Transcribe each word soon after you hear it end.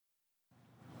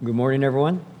Good morning,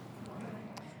 everyone.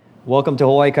 Welcome to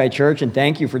Hawaii Kai Church, and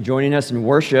thank you for joining us in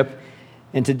worship.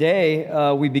 And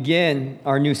today, we begin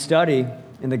our new study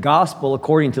in the Gospel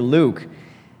according to Luke.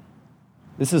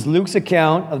 This is Luke's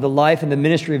account of the life and the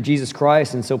ministry of Jesus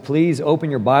Christ, and so please open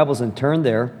your Bibles and turn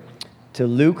there to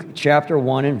Luke chapter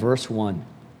 1 and verse 1.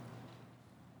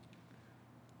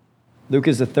 Luke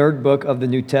is the third book of the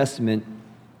New Testament.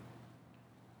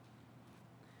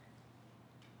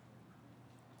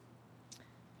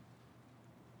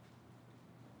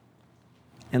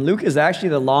 And Luke is actually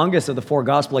the longest of the four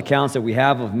gospel accounts that we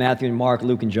have of Matthew and Mark,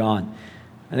 Luke and John.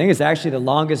 I think it's actually the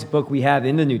longest book we have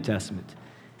in the New Testament.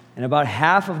 And about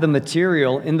half of the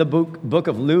material in the book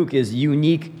of Luke is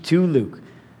unique to Luke.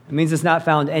 It means it's not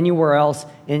found anywhere else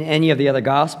in any of the other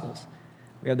gospels.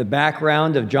 We have the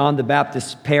background of John the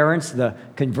Baptist's parents, the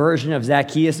conversion of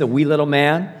Zacchaeus, a wee little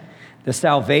man, the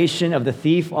salvation of the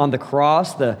thief on the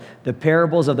cross, the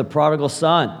parables of the prodigal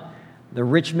son, the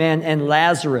rich man and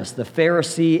Lazarus, the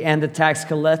Pharisee and the tax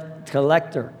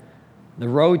collector, the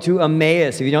road to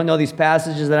Emmaus. If you don't know these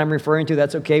passages that I'm referring to,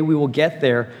 that's okay, we will get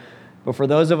there. But for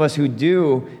those of us who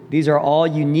do, these are all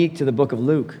unique to the book of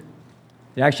Luke.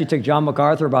 It actually took John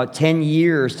MacArthur about 10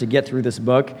 years to get through this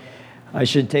book. It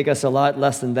should take us a lot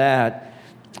less than that.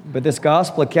 But this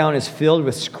gospel account is filled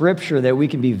with scripture that we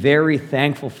can be very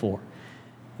thankful for.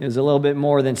 It was a little bit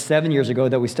more than 7 years ago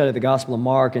that we studied the Gospel of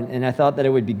Mark, and I thought that it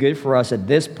would be good for us at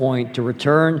this point to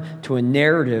return to a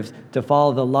narrative to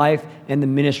follow the life and the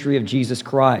ministry of Jesus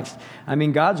Christ. I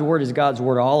mean, God's Word is God's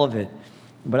Word, all of it.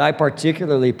 But I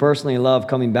personally love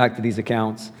coming back to these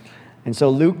accounts. And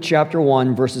so Luke chapter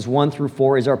 1, verses 1 through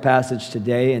 4 is our passage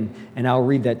today, and I'll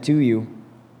read that to you.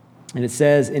 And it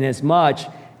says, "Inasmuch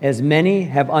as many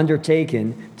have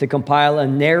undertaken to compile a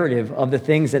narrative of the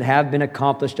things that have been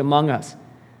accomplished among us,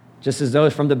 just as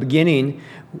those from the beginning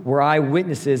were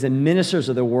eyewitnesses and ministers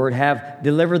of the word have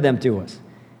delivered them to us.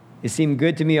 It seemed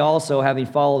good to me also, having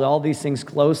followed all these things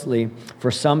closely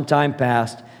for some time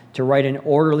past, to write an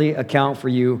orderly account for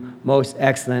you, most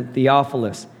excellent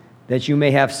Theophilus, that you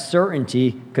may have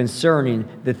certainty concerning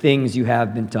the things you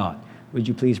have been taught." Would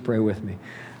you please pray with me?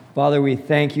 Father, we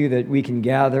thank you that we can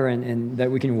gather and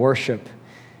that we can worship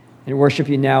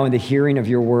you now in the hearing of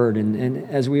your word. And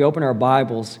as we open our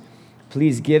Bibles,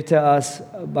 please give to us,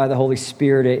 by the Holy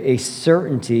Spirit, a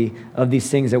certainty of these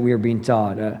things that we are being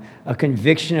taught, a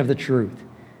conviction of the truth.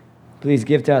 Please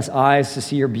give to us eyes to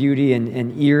see your beauty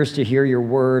and ears to hear your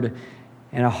word,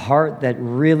 and a heart that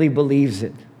really believes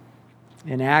it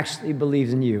and actually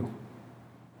believes in you.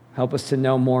 Help us to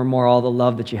know more and more all the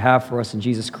love that you have for us in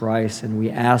Jesus Christ. And we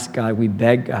ask, God, we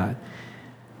beg, God,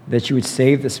 that you would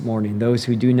save this morning those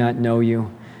who do not know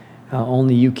you.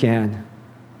 Only you can.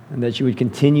 And that you would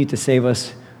continue to save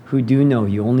us who do know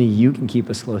you. Only you can keep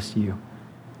us close to you.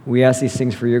 We ask these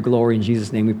things for your glory. In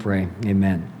Jesus' name we pray.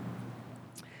 Amen.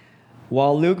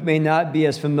 While Luke may not be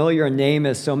as familiar a name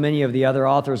as so many of the other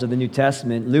authors of the New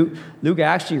Testament, Luke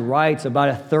actually writes about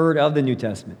a third of the New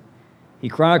Testament. He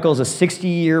chronicles a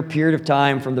 60-year period of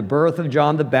time from the birth of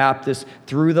John the Baptist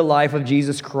through the life of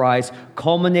Jesus Christ,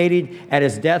 culminating at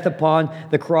his death upon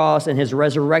the cross and his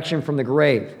resurrection from the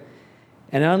grave.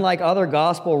 And unlike other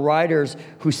gospel writers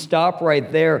who stop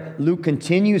right there, Luke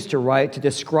continues to write to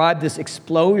describe this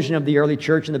explosion of the early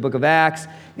church in the book of Acts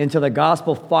until the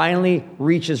gospel finally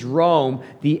reaches Rome,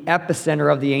 the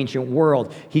epicenter of the ancient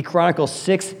world. He chronicles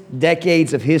 6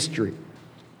 decades of history.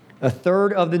 A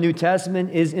third of the New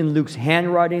Testament is in Luke's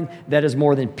handwriting. That is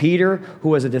more than Peter, who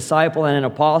was a disciple and an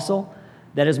apostle.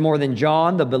 That is more than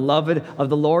John, the beloved of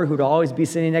the Lord, who'd always be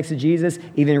sitting next to Jesus,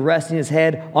 even resting his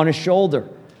head on his shoulder.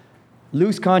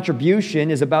 Luke's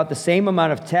contribution is about the same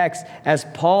amount of text as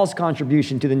Paul's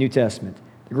contribution to the New Testament,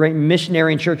 the great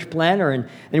missionary and church planner.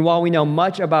 And while we know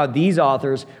much about these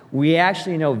authors, we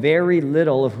actually know very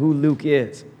little of who Luke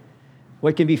is.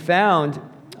 What can be found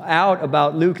out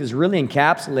about Luke is really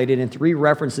encapsulated in 3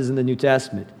 references in the New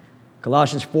Testament.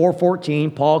 Colossians 4:14,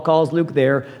 Paul calls Luke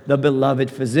there the beloved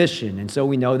physician. And so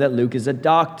we know that Luke is a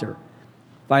doctor.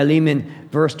 Philemon,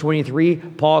 verse 23,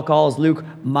 Paul calls Luke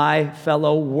my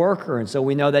fellow worker. And so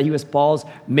we know that he was Paul's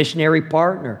missionary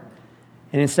partner.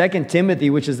 And in 2 Timothy,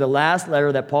 which is the last letter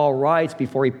that Paul writes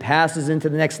before he passes into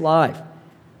the next life,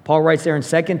 Paul writes there in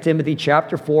 2 Timothy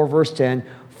chapter 4, verse 10,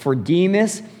 "For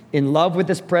Demas, in love with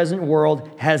this present world,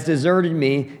 has deserted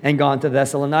me and gone to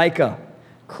Thessalonica.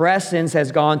 Crescens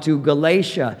has gone to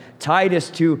Galatia, Titus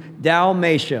to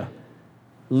Dalmatia.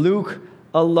 Luke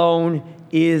alone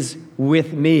is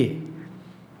with me."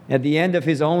 At the end of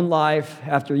his own life,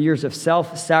 after years of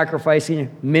self-sacrificing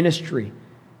ministry,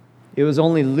 it was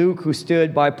only Luke who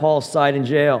stood by Paul's side in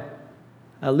jail.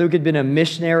 Luke had been a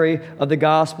missionary of the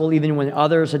gospel even when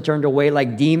others had turned away,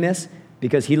 like Demas,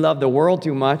 because he loved the world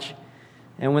too much.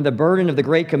 And when the burden of the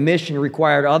Great Commission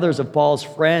required others of Paul's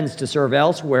friends to serve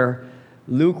elsewhere,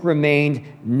 Luke remained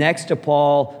next to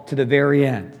Paul to the very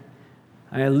end.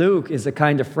 Luke is the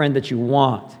kind of friend that you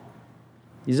want.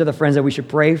 These are the friends that we should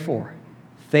pray for,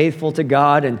 faithful to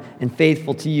God and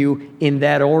faithful to you in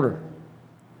that order.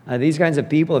 These kinds of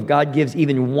people, if God gives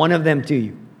even one of them to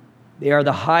you, they are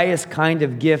the highest kind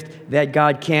of gift that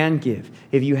God can give.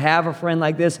 If you have a friend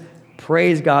like this,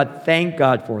 praise God, thank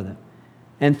God for them,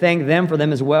 and thank them for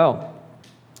them as well.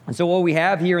 And so what we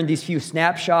have here in these few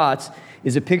snapshots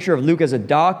is a picture of Luke as a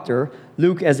doctor,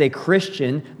 Luke as a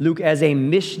Christian, Luke as a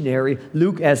missionary,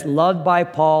 Luke as loved by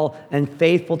Paul and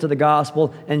faithful to the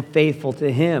gospel and faithful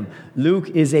to him. Luke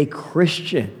is a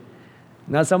Christian,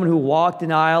 not someone who walked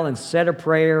an aisle and said a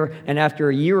prayer and after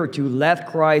a year or two left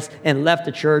Christ and left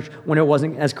the church when it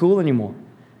wasn't as cool anymore.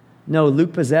 No,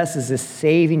 Luke possesses this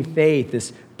saving faith,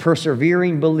 this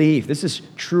persevering belief. This is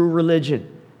true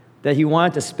religion, that he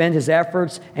wanted to spend his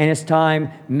efforts and his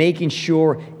time making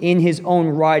sure in his own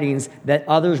writings that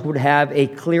others would have a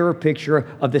clearer picture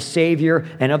of the Savior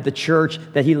and of the church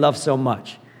that he loved so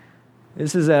much.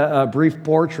 This is a brief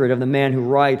portrait of the man who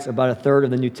writes about a third of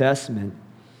the New Testament.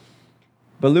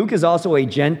 But Luke is also a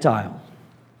Gentile.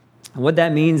 And what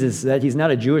that means is that he's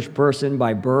not a Jewish person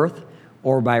by birth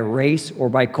or by race or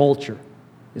by culture.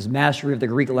 His mastery of the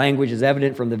Greek language is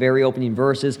evident from the very opening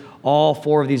verses. All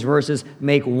four of these verses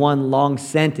make one long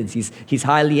sentence. He's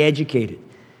highly educated.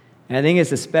 And I think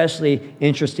it's especially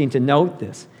interesting to note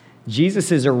this.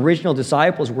 Jesus' original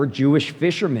disciples were Jewish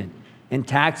fishermen and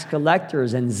tax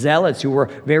collectors and zealots who were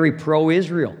very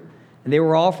pro-Israel. And they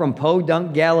were all from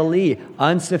Podunk, Galilee,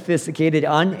 unsophisticated,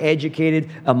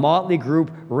 uneducated, a motley group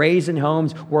raised in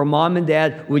homes where mom and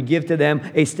dad would give to them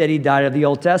a steady diet of the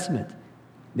Old Testament.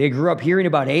 They grew up hearing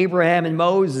about Abraham and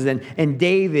Moses and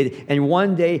David, and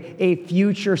one day a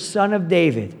future son of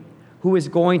David who is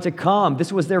going to come.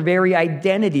 This was their very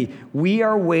identity. We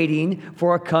are waiting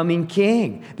for a coming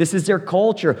king. This is their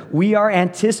culture. We are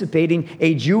anticipating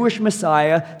a Jewish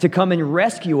Messiah to come and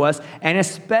rescue us, and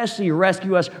especially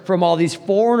rescue us from all these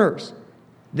foreigners,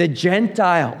 the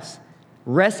Gentiles.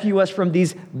 Rescue us from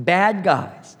these bad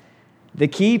guys. The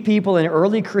key people in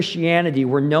early Christianity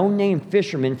were no-name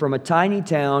fishermen from a tiny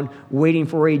town waiting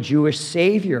for a Jewish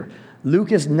Savior.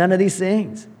 Luke is none of these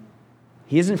things.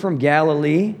 He isn't from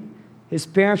Galilee. His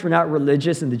parents were not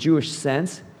religious in the Jewish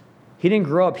sense. He didn't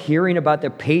grow up hearing about the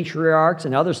patriarchs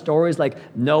and other stories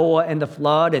like Noah and the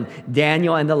flood and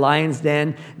Daniel and the lion's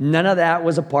den. None of that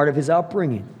was a part of his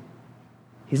upbringing.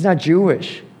 He's not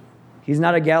Jewish. He's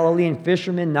not a Galilean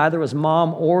fisherman, neither was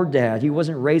mom or dad. He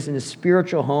wasn't raised in a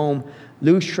spiritual home.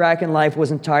 Luke's track in life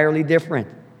was entirely different.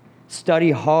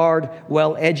 Study hard,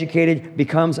 well-educated,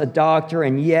 becomes a doctor,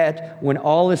 and yet, when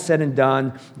all is said and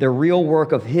done, the real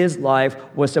work of his life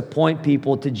was to point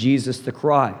people to Jesus the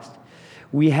Christ.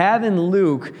 We have in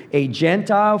Luke a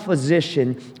Gentile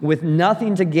physician with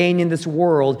nothing to gain in this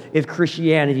world if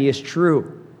Christianity is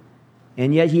true.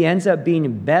 And yet he ends up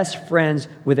being best friends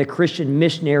with a Christian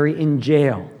missionary in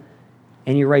jail.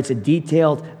 And he writes a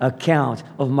detailed account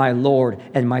of my Lord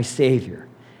and my Savior.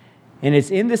 And it's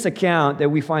in this account that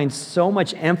we find so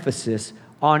much emphasis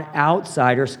on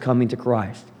outsiders coming to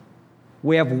Christ.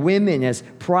 We have women as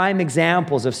prime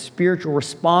examples of spiritual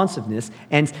responsiveness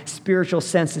and spiritual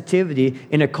sensitivity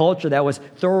in a culture that was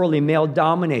thoroughly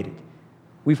male-dominated.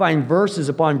 We find verses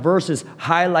upon verses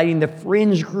highlighting the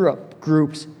fringe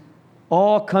groups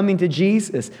all coming to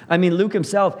Jesus. Luke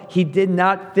himself, he did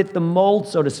not fit the mold,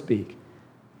 so to speak.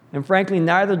 And frankly,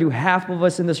 neither do half of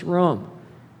us in this room.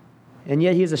 And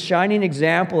yet he is a shining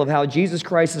example of how Jesus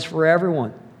Christ is for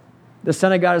everyone. The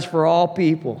Son of God is for all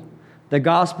people. The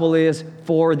gospel is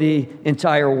for the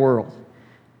entire world.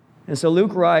 And so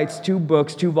Luke writes 2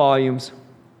 books, 2 volumes.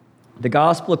 The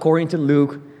Gospel according to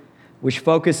Luke, which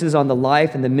focuses on the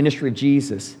life and the ministry of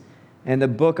Jesus, and the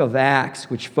book of Acts,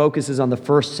 which focuses on the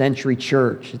first century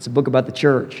church. It's a book about the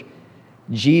church.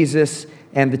 Jesus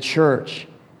and the church.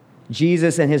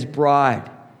 Jesus and his bride.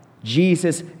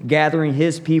 Jesus gathering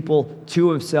his people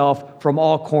to himself from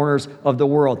all corners of the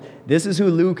world. This is who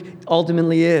Luke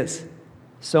ultimately is.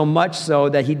 So much so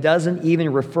that he doesn't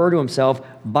even refer to himself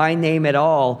by name at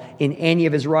all in any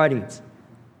of his writings.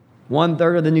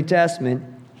 1/3 of the New Testament,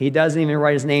 he doesn't even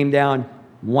write his name down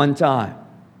one time.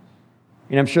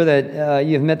 And I'm sure that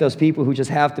you've met those people who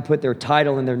just have to put their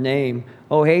title in their name.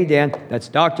 Oh, hey, Dan, that's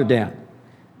Dr. Dan.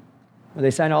 Or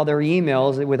they sign all their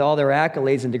emails with all their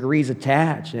accolades and degrees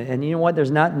attached. And you know what? There's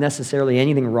not necessarily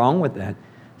anything wrong with that.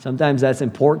 Sometimes that's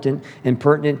important and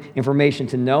pertinent information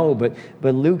to know, but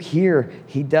Luke here,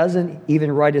 he doesn't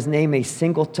even write his name a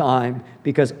single time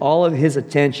because all of his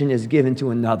attention is given to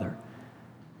another.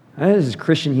 And this is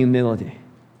Christian humility.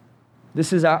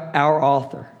 This is our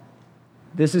author.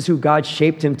 This is who God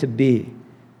shaped him to be.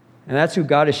 And that's who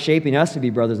God is shaping us to be,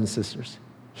 brothers and sisters.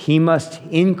 He must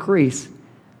increase,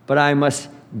 but I must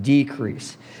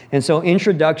decrease. And so,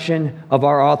 introduction of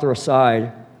our author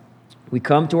aside, we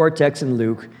come to our text in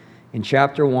Luke in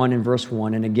chapter 1 and verse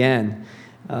 1. And again,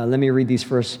 let me read these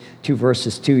first two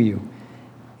verses to you.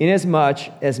 Inasmuch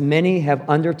as many have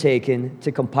undertaken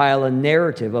to compile a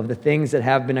narrative of the things that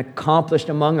have been accomplished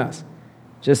among us,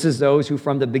 just as those who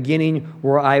from the beginning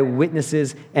were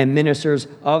eyewitnesses and ministers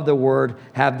of the word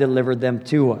have delivered them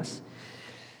to us.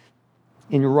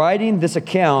 In writing this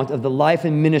account of the life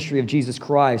and ministry of Jesus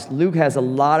Christ, Luke has a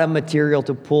lot of material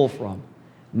to pull from.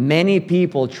 Many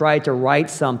people tried to write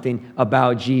something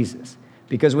about Jesus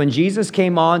because when Jesus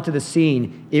came onto the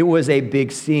scene, it was a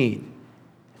big scene.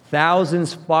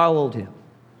 Thousands followed him.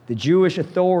 The Jewish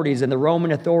authorities and the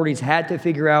Roman authorities had to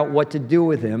figure out what to do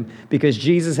with him because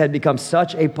Jesus had become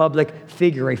such a public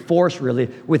figure, a force really,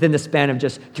 within the span of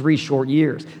just 3 short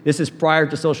years. This is prior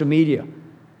to social media.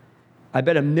 I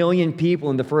bet 1 million people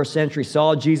in the first century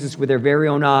saw Jesus with their very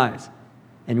own eyes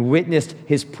and witnessed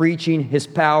his preaching, his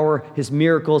power, his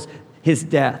miracles, his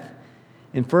death.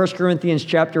 In 1 Corinthians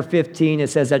chapter 15, it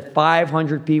says that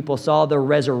 500 people saw the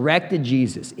resurrected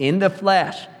Jesus in the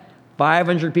flesh.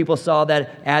 500 people saw that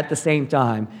at the same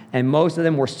time, and most of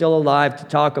them were still alive to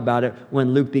talk about it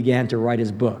when Luke began to write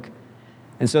his book.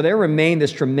 And so there remained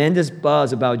this tremendous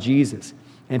buzz about Jesus.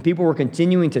 And people were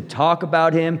continuing to talk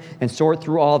about him and sort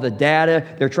through all the data.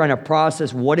 They're trying to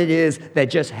process what it is that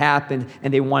just happened,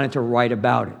 and they wanted to write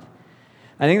about it.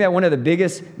 I think that one of the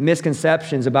biggest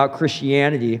misconceptions about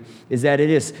Christianity is that it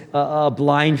is a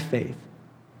blind faith,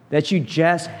 that you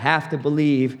just have to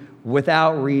believe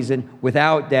without reason,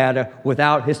 without data,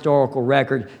 without historical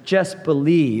record. Just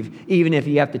believe, even if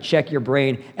you have to check your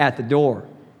brain at the door.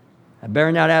 I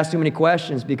better not ask too many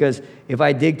questions because if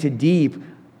I dig too deep,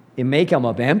 it may come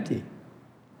up empty.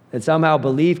 That somehow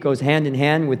belief goes hand in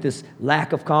hand with this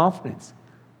lack of confidence.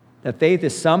 That faith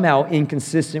is somehow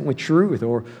inconsistent with truth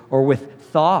or with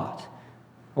thought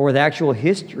or with actual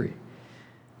history.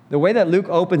 The way that Luke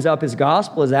opens up his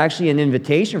gospel is actually an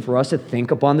invitation for us to think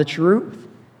upon the truth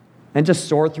and to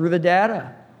sort through the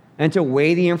data and to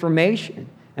weigh the information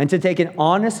and to take an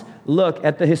honest look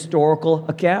at the historical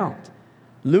account.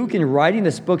 Luke, in writing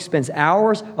this book, spends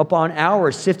hours upon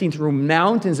hours sifting through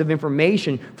mountains of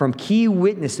information from key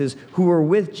witnesses who were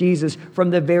with Jesus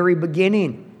from the very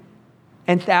beginning,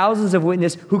 and thousands of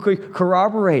witnesses who could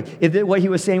corroborate if what he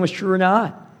was saying was true or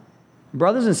not.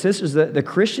 Brothers and sisters, the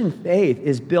Christian faith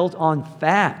is built on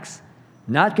facts,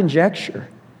 not conjecture.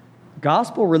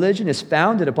 Gospel religion is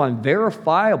founded upon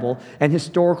verifiable and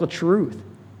historical truth.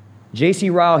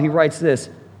 J.C. Ryle, he writes this: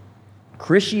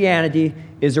 Christianity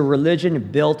is a religion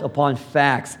built upon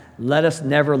facts. Let us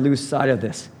never lose sight of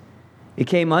this. It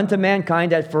came unto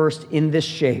mankind at first in this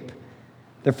shape.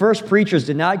 The first preachers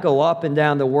did not go up and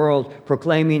down the world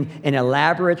proclaiming an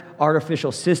elaborate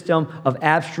artificial system of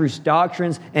abstruse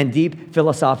doctrines and deep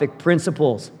philosophic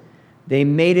principles. They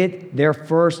made it their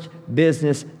first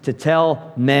business to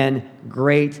tell men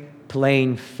great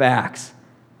plain facts.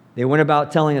 They went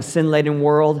about telling a sin-laden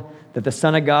world that the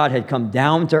Son of God had come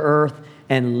down to earth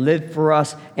and lived for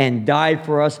us and died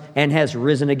for us and has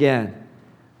risen again.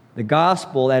 The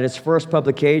gospel at its first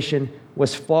publication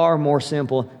was far more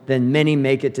simple than many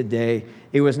make it today.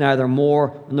 It was neither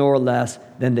more nor less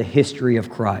than the history of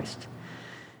Christ.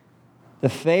 The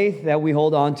faith that we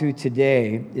hold on to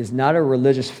today is not a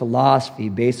religious philosophy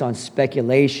based on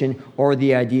speculation or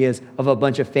the ideas of a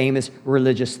bunch of famous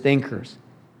religious thinkers.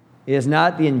 It is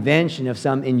not the invention of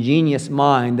some ingenious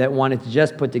mind that wanted to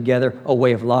just put together a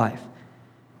way of life.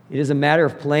 It is a matter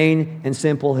of plain and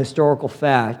simple historical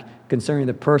fact concerning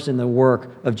the person and the work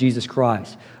of Jesus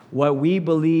Christ. What we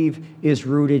believe is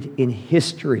rooted in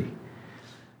history.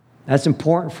 That's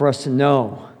important for us to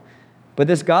know. But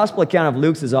this gospel account of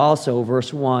Luke's is also,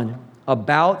 verse 1,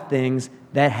 about things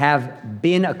that have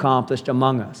been accomplished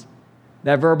among us.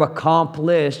 That verb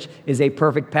accomplished is a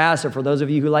perfect passive for those of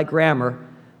you who like grammar.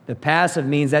 The passive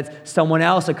means that someone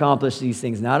else accomplished these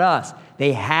things, not us.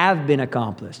 They have been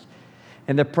accomplished.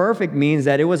 And the perfect means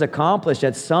that it was accomplished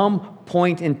at some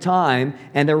point in time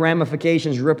and the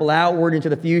ramifications ripple outward into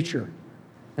the future.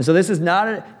 And so this is not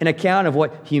an account of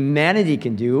what humanity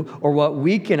can do or what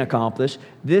we can accomplish.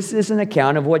 This is an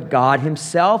account of what God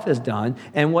himself has done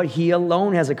and what he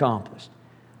alone has accomplished.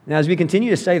 Now, as we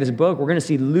continue to study this book, we're going to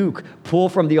see Luke pull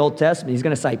from the Old Testament. He's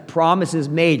going to cite promises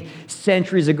made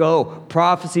centuries ago,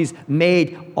 prophecies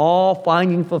made, all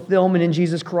finding fulfillment in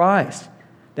Jesus Christ.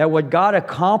 That what God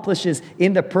accomplishes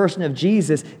in the person of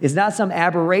Jesus is not some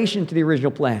aberration to the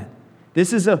original plan.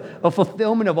 This is a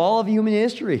fulfillment of all of human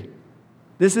history.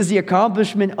 This is the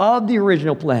accomplishment of the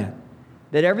original plan.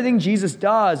 That everything Jesus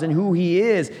does and who he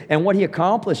is and what he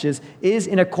accomplishes is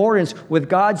in accordance with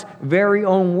God's very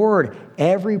own word.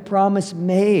 Every promise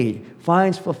made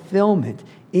finds fulfillment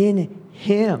in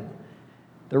him.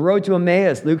 The road to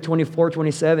Emmaus, Luke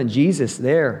 24:27, Jesus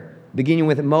there, beginning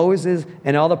with Moses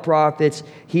and all the prophets,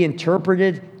 he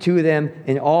interpreted to them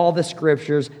in all the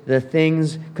scriptures the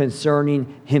things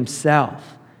concerning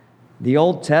himself. The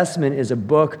Old Testament is a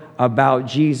book about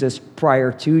Jesus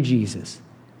prior to Jesus,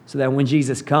 so that when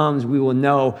Jesus comes, we will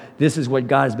know this is what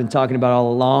God has been talking about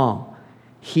all along.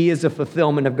 He is the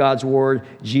fulfillment of God's word.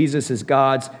 Jesus is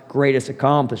God's greatest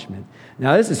accomplishment.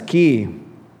 Now, this is key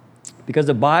because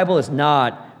the Bible is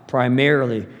not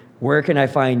primarily, where can I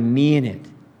find me in it?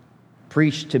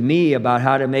 Preach to me about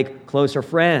how to make closer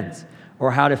friends,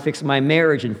 or how to fix my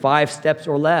marriage in 5 steps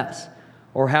or less,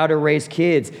 or how to raise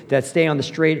kids that stay on the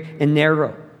straight and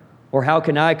narrow, or how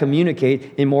can I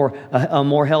communicate in a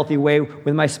more healthy way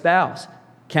with my spouse?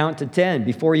 Count to 10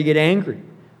 before you get angry.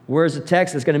 Where's the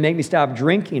text that's going to make me stop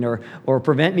drinking or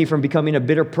prevent me from becoming a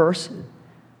bitter person?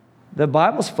 The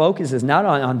Bible's focus is not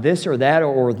on this or that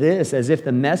or this, as if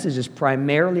the message is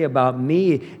primarily about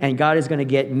me and God is going to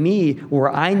get me where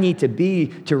I need to be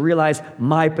to realize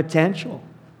my potential.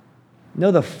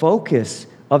 No, the focus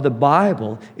of the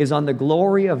Bible is on the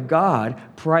glory of God,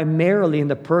 primarily in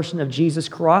the person of Jesus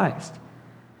Christ.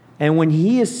 And when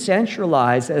he is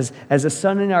centralized as a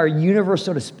son in our universe,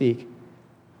 so to speak,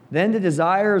 then the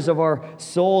desires of our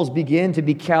souls begin to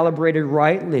be calibrated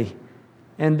rightly.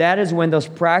 And that is when those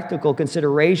practical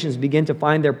considerations begin to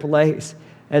find their place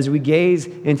as we gaze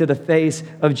into the face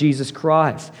of Jesus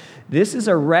Christ. This is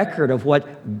a record of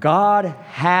what God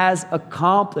has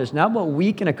accomplished, not what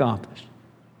we can accomplish.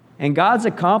 And God's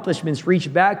accomplishments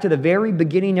reach back to the very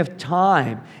beginning of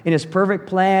time in his perfect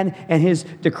plan and his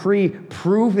decree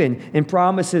proven in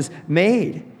promises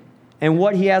made. And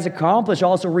what he has accomplished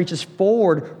also reaches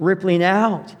forward, rippling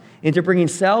out into bringing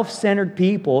self-centered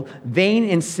people, vain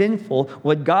and sinful.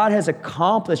 What God has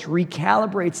accomplished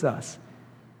recalibrates us,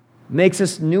 makes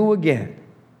us new again.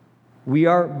 We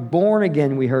are born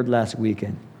again, we heard last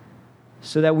weekend,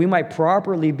 so that we might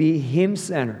properly be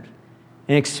him-centered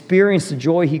and experience the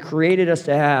joy he created us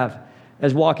to have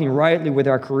as walking rightly with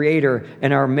our Creator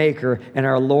and our Maker and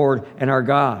our Lord and our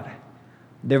God.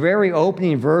 The very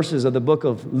opening verses of the book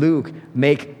of Luke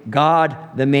make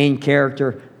God the main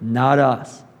character, not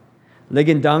us.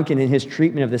 Ligon Duncan, in his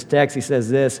treatment of this text, he says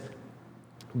this: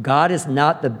 God is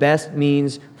not the best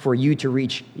means for you to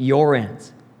reach your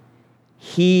ends.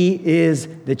 He is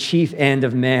the chief end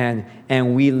of man,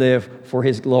 and we live for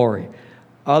his glory.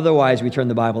 Otherwise, we turn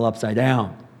the Bible upside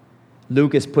down.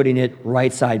 Luke is putting it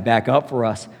right side back up for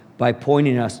us by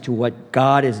pointing us to what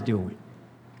God is doing.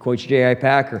 Quotes J.I.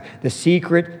 Packer, the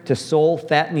secret to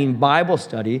soul-fattening Bible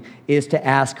study is to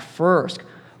ask first,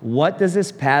 what does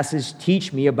this passage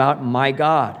teach me about my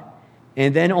God?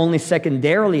 And then only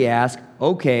secondarily ask,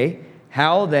 okay,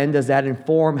 how then does that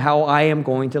inform how I am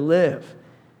going to live?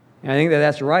 And I think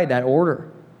that's right, that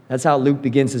order. That's how Luke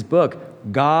begins his book.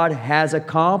 God has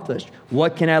accomplished.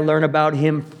 What can I learn about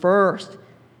him first?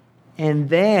 And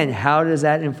then how does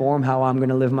that inform how I'm going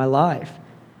to live my life?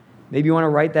 Maybe you want to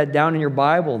write that down in your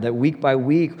Bible, that week by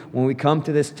week, when we come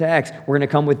to this text, we're going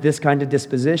to come with this kind of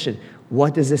disposition.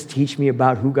 What does this teach me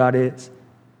about who God is?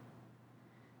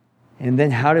 And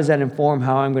then how does that inform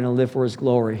how I'm going to live for his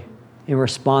glory in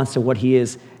response to what he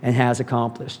is and has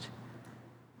accomplished?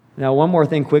 Now, one more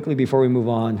thing quickly before we move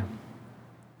on.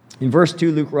 In verse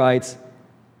 2, Luke writes,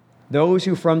 those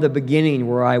who from the beginning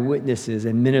were eyewitnesses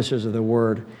and ministers of the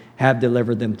word have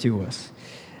delivered them to us.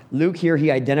 Luke here,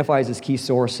 he identifies his key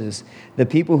sources. The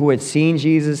people who had seen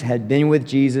Jesus, had been with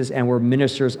Jesus, and were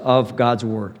ministers of God's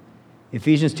word.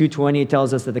 Ephesians 2:20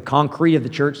 tells us that the concrete of the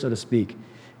church, so to speak,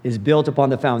 is built upon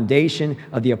the foundation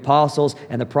of the apostles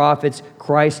and the prophets,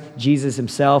 Christ Jesus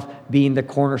himself being the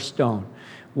cornerstone.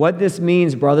 What this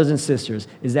means, brothers and sisters,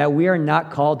 is that we are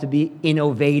not called to be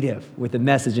innovative with the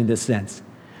message in this sense.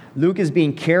 Luke is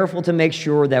being careful to make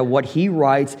sure that what he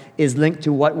writes is linked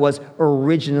to what was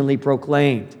originally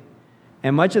proclaimed.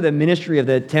 And much of the ministry of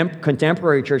the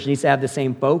contemporary church needs to have the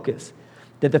same focus,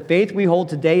 that the faith we hold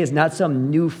today is not some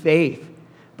new faith,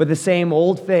 but the same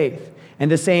old faith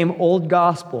and the same old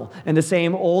gospel and the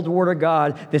same old word of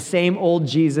God, the same old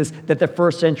Jesus that the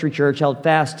first century church held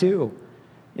fast to.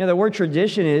 The word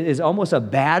tradition is almost a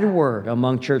bad word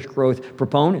among church growth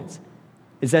proponents.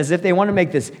 It's as if they want to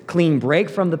make this clean break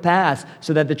from the past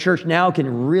so that the church now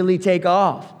can really take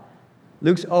off.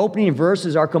 Luke's opening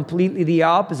verses are completely the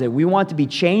opposite. We want to be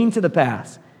chained to the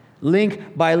past,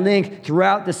 link by link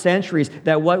throughout the centuries,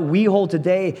 that what we hold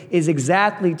today is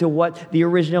exactly to what the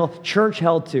original church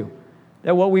held to.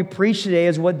 That what we preach today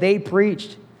is what they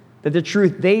preached. That the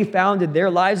truth they founded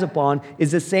their lives upon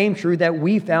is the same truth that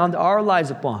we found our lives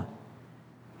upon.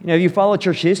 If you follow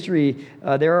church history,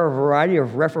 there are a variety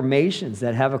of reformations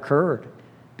that have occurred.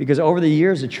 Because over the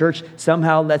years, the church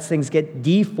somehow lets things get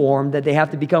deformed, that they have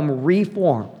to become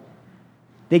reformed.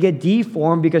 They get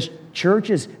deformed because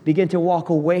churches begin to walk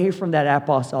away from that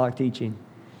apostolic teaching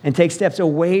and take steps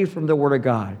away from the Word of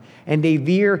God. And they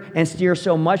veer and steer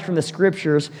so much from the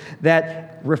Scriptures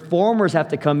that reformers have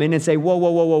to come in and say,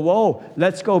 whoa,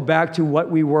 let's go back to what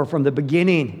we were from the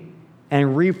beginning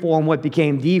and reform what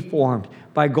became deformed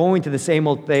by going to the same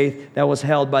old faith that was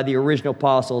held by the original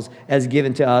apostles as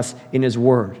given to us in His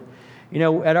Word.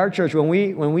 At our church, when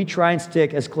we try and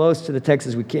stick as close to the text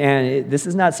as we can, this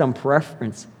is not some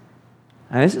preference.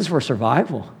 This is for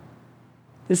survival.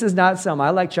 This is not I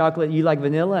like chocolate, you like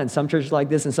vanilla, and some churches like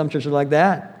this and some churches like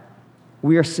that.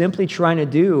 We are simply trying to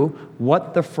do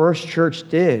what the first church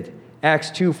did,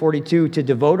 Acts 2:42, to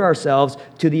devote ourselves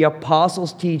to the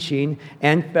apostles' teaching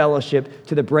and fellowship,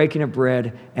 to the breaking of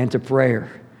bread and to prayer.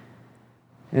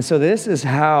 And so this is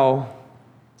how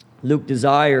Luke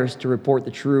desires to report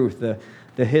the truth,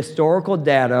 the historical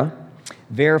data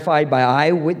verified by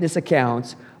eyewitness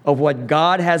accounts of what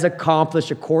God has accomplished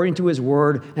according to His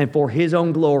Word and for His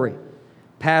own glory,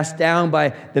 passed down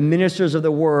by the ministers of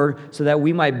the Word so that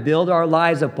we might build our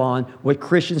lives upon what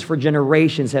Christians for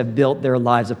generations have built their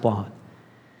lives upon.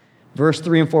 Verse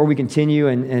 3 and 4, we continue,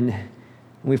 and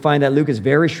we find that Luke is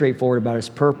very straightforward about his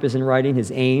purpose in writing,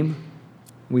 his aim.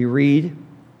 We read,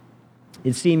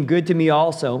 "It seemed good to me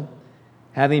also,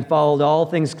 having followed all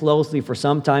things closely for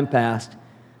some time past,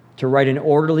 to write an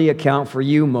orderly account for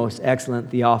you, most excellent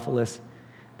Theophilus,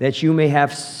 that you may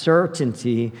have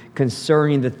certainty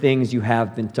concerning the things you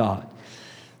have been taught."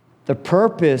 The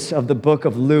purpose of the book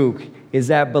of Luke is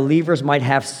that believers might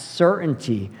have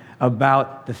certainty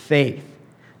about the faith.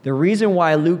 The reason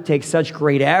why Luke takes such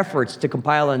great efforts to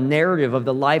compile a narrative of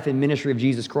the life and ministry of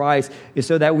Jesus Christ is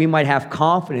so that we might have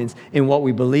confidence in what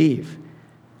we believe.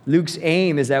 Luke's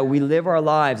aim is that we live our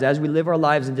lives, as we live our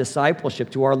lives in discipleship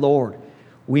to our Lord,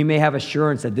 we may have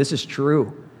assurance that this is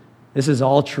true. This is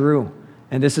all true.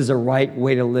 And this is a right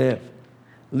way to live.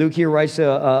 Luke here writes to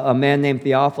a man named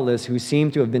Theophilus who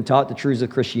seemed to have been taught the truths of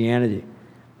Christianity.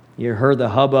 He had heard the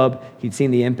hubbub. He'd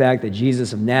seen the impact that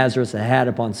Jesus of Nazareth had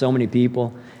upon so many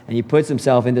people. And he puts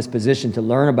himself in this position to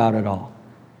learn about it all.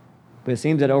 But it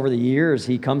seems that over the years,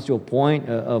 he comes to a point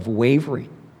of wavering.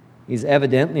 He's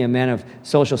evidently a man of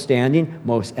social standing.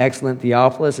 Most excellent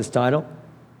Theophilus, his title.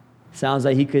 Sounds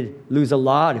like he could lose a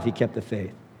lot if he kept the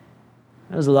faith.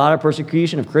 There was a lot of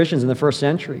persecution of Christians in the first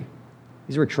century.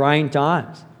 These were trying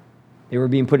times. They were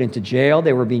being put into jail.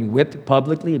 They were being whipped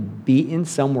publicly, beaten.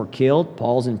 Some were killed.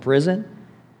 Paul's in prison.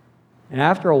 And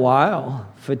after a while,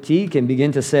 fatigue can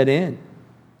begin to set in.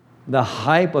 The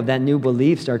hype of that new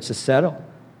belief starts to settle.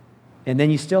 And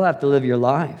then you still have to live your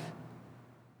life.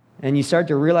 And you start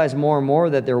to realize more and more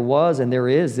that there was and there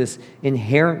is this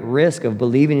inherent risk of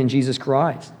believing in Jesus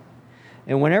Christ.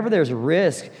 And whenever there's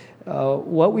risk,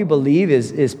 what we believe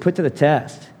is put to the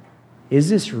test. Is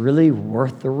this really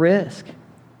worth the risk?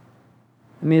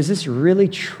 Is this really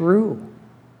true?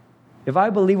 If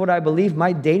I believe what I believe,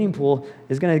 my dating pool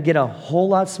is going to get a whole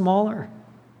lot smaller.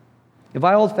 If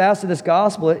I hold fast to this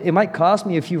gospel, it might cost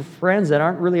me a few friends that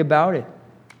aren't really about it.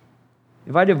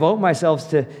 If I devote myself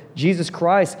to Jesus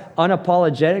Christ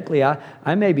unapologetically,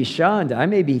 I may be shunned. I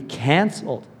may be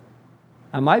canceled.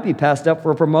 I might be passed up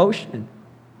for a promotion.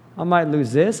 I might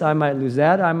lose this. I might lose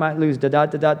that. I might lose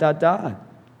da-da-da-da-da-da.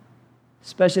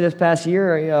 Especially this past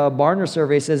year, a Barna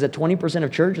survey says that 20%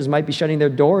 of churches might be shutting their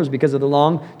doors because of the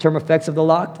long-term effects of the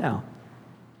lockdown.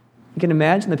 You can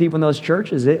imagine the people in those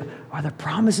churches. Are the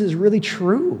promises really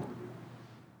true?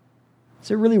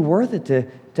 Is it really worth it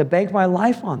to bank my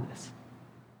life on this?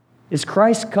 Is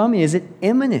Christ coming? Is it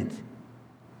imminent?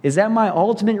 Is that my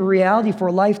ultimate reality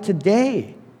for life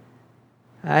today?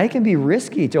 It can be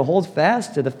risky to hold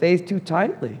fast to the faith too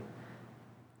tightly.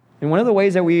 And one of the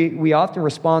ways that we often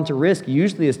respond to risk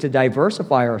usually is to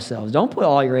diversify ourselves. Don't put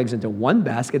all your eggs into one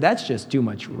basket. That's just too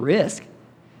much risk.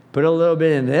 Put a little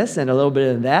bit in this and a little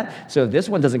bit in that. So if this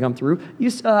one doesn't come through,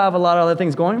 you still have a lot of other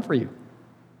things going for you.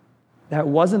 That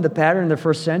wasn't the pattern in the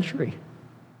first century.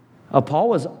 Paul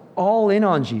was all in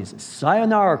on Jesus.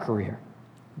 Sayonara career.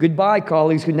 Goodbye,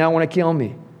 colleagues who now want to kill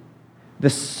me. The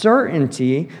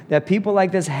certainty that people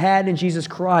like this had in Jesus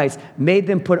Christ made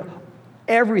them put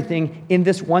everything in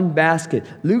this one basket.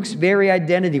 Luke's very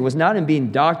identity was not in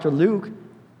being Dr. Luke.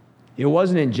 It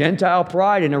wasn't in Gentile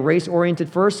pride in a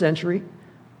race-oriented first century,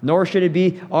 nor should it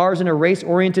be ours in a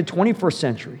race-oriented 21st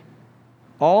century.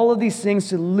 All of these things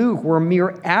to Luke were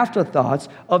mere afterthoughts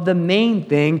of the main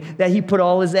thing that he put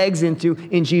all his eggs into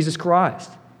in Jesus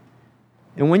Christ.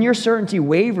 And when your certainty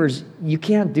wavers, you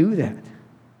can't do that.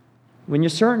 When your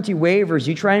certainty wavers,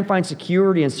 you try and find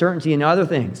security and certainty in other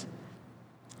things.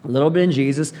 A little bit in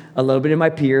Jesus, a little bit in my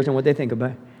peers and what they think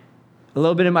about. A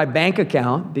little bit in my bank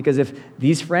account, because if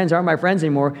these friends aren't my friends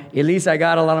anymore, at least I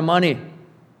got a lot of money.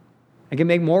 I can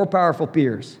make more powerful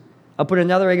peers. I'll put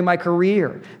another egg in my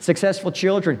career. Successful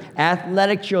children,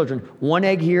 athletic children. One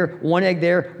egg here, one egg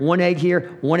there, one egg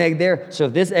here, one egg there. So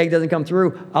if this egg doesn't come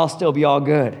through, I'll still be all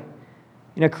good.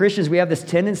 Christians, we have this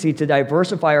tendency to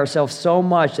diversify ourselves so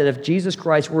much that if Jesus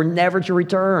Christ were never to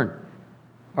return,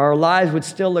 our lives would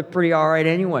still look pretty all right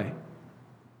anyway.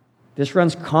 This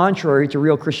runs contrary to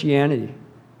real Christianity.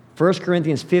 1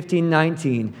 Corinthians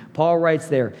 15:19, Paul writes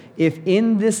there, "If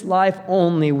in this life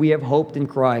only we have hoped in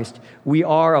Christ, we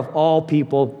are of all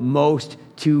people most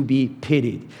to be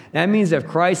pitied." That means if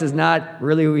Christ is not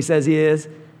really who he says he is,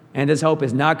 and this hope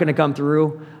is not going to come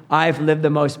through, I've lived the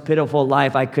most pitiful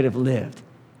life I could have lived.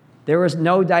 There was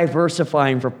no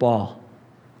diversifying for Paul.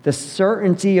 The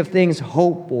certainty of things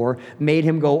hoped for made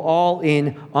him go all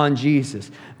in on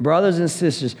Jesus. Brothers and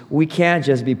sisters, we can't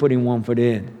just be putting one foot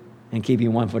in and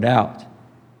keeping one foot out.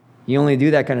 You only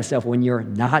do that kind of stuff when you're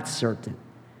not certain.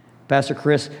 Pastor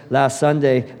Chris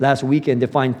last weekend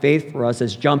defined faith for us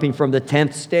as jumping from the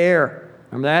 10th stair.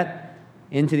 Remember that?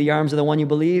 Into the arms of the one you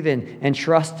believe in and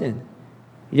trust in.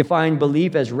 He defined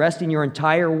belief as resting your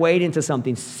entire weight into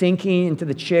something, sinking into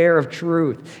the chair of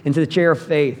truth, into the chair of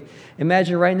faith.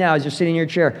 Imagine right now as you're sitting in your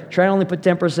chair, try to only put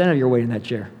 10% of your weight in that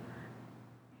chair.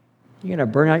 You're going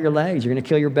to burn out your legs. You're going to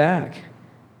kill your back.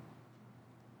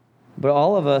 But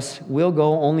all of us will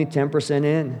go only 10%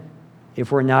 in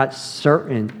if we're not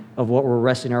certain of what we're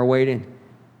resting our weight in.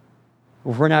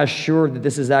 If we're not sure that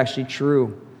this is actually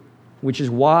true, which is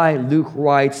why Luke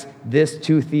writes this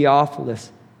to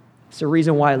Theophilus. It's the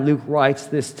reason why Luke writes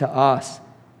this to us,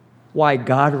 why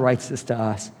God writes this to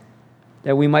us,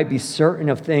 that we might be certain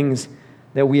of things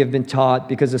that we have been taught,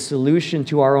 because the solution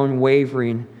to our own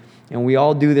wavering, and we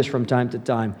all do this from time to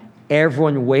time,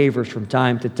 everyone wavers from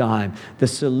time to time. The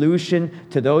solution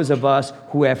to those of us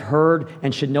who have heard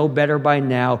and should know better by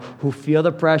now, who feel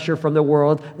the pressure from the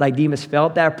world, like Demas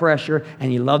felt that pressure, and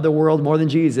he loved the world more than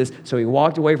Jesus, so he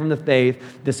walked away from the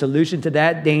faith. The solution to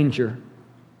that danger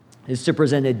is to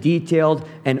present a detailed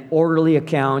and orderly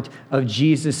account of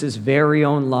Jesus' very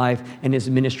own life and his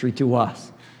ministry to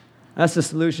us. That's the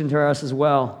solution to us as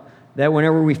well, that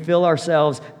whenever we feel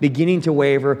ourselves beginning to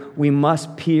waver, we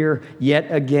must peer yet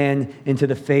again into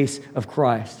the face of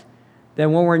Christ. That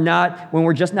when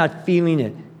we're just not feeling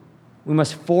it, we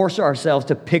must force ourselves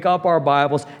to pick up our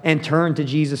Bibles and turn to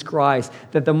Jesus Christ.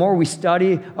 That the more we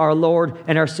study our Lord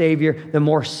and our Savior, the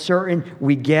more certain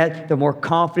we get, the more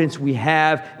confidence we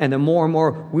have, and the more and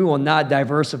more we will not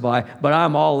diversify, but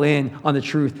I'm all in on the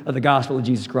truth of the gospel of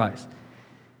Jesus Christ.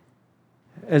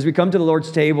 As we come to the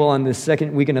Lord's table on the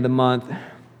second weekend of the month,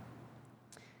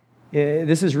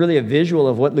 this is really a visual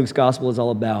of what Luke's gospel is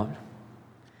all about.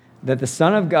 That the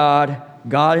Son of God,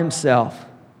 God himself,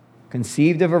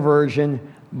 conceived of a virgin,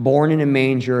 born in a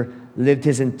manger, lived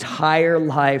his entire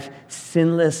life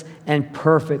sinless and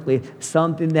perfectly,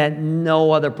 something that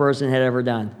no other person had ever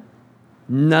done.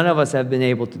 None of us have been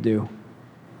able to do.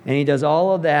 And he does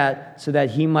all of that so that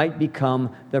he might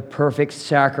become the perfect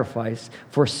sacrifice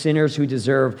for sinners who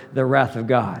deserve the wrath of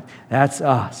God. That's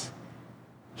us.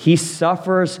 He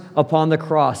suffers upon the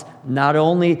cross, not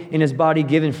only in his body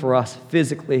given for us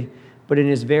physically, but in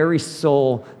his very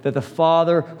soul, that the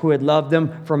Father who had loved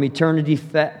him from eternity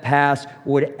past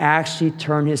would actually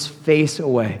turn his face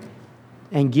away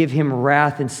and give him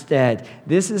wrath instead.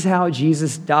 This is how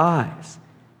Jesus dies.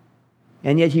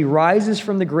 And yet he rises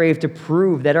from the grave to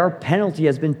prove that our penalty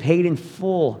has been paid in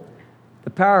full.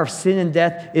 The power of sin and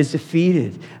death is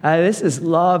defeated. This is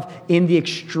love in the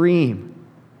extreme.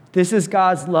 This is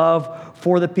God's love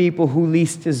for the people who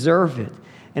least deserve it.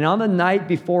 And on the night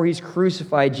before he's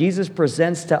crucified, Jesus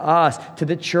presents to us, to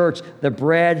the church, the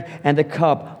bread and the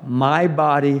cup, my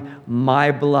body,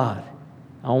 my blood.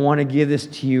 I want to give this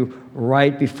to you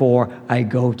right before I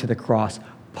go to the cross.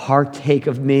 Partake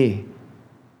of me,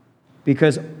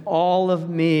 because all of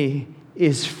me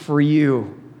is for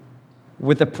you,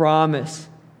 with the promise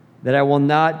that I will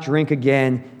not drink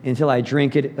again until I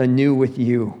drink it anew with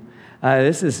you.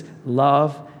 This is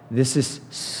love. This is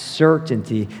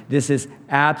certainty. This is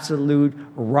absolute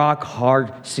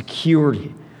rock-hard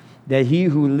security that he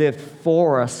who lived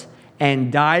for us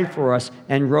and died for us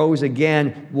and rose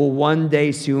again will one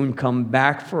day soon come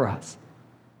back for us.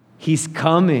 He's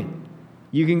coming.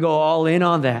 You can go all in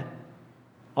on that.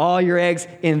 All your eggs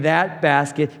in that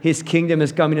basket. His kingdom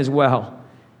is coming as well.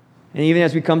 And even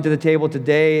as we come to the table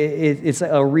today, it's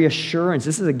a reassurance.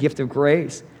 This is a gift of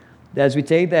grace. That as we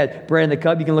take that bread and the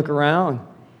cup, you can look around.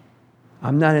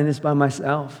 I'm not in this by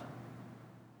myself.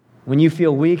 When you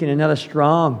feel weak and another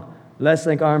strong, let's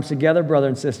link arms together, brother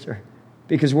and sister,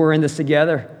 because we're in this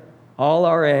together. All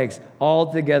our eggs,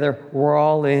 all together, we're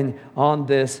all in on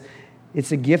this.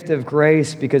 It's a gift of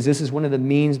grace because this is one of the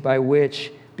means by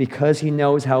which, because he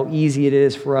knows how easy it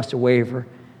is for us to waver,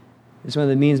 it's one of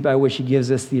the means by which he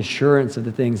gives us the assurance of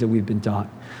the things that we've been taught.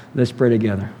 Let's pray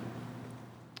together.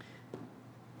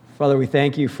 Father, we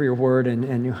thank you for your word,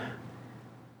 and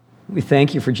we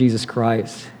thank you for Jesus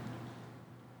Christ.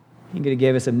 He could have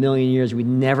gave us 1,000,000 years. We'd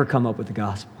never come up with the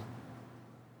gospel.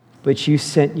 But you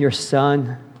sent your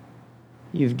Son.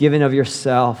 You've given of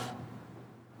yourself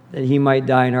that he might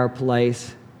die in our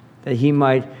place, that he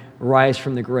might rise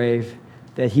from the grave,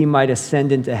 that he might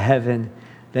ascend into heaven,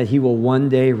 that he will one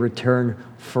day return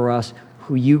for us,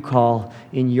 who you call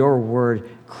in your word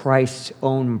Christ's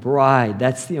own bride.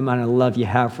 That's the amount of love you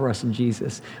have for us in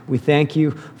Jesus. We thank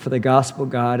you for the gospel,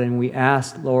 God, and we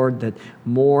ask, Lord, that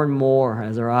more and more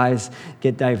as our eyes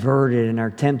get diverted and are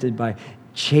tempted by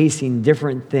chasing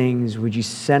different things, would you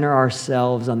center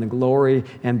ourselves on the glory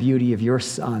and beauty of your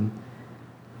Son,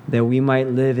 that we might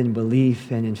live in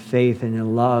belief and in faith and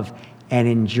in love and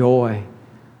in joy,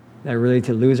 that really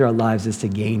to lose our lives is to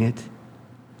gain it,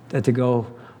 that to go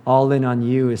all in on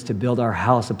you is to build our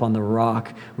house upon the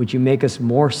rock. Would you make us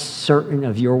more certain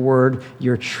of your word,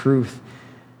 your truth?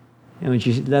 And would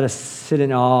you let us sit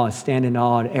in awe, stand in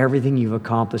awe at everything you've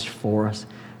accomplished for us,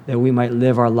 that we might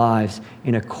live our lives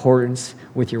in accordance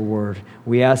with your word.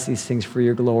 We ask these things for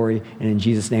your glory, and in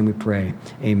Jesus' name we pray.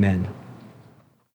 Amen.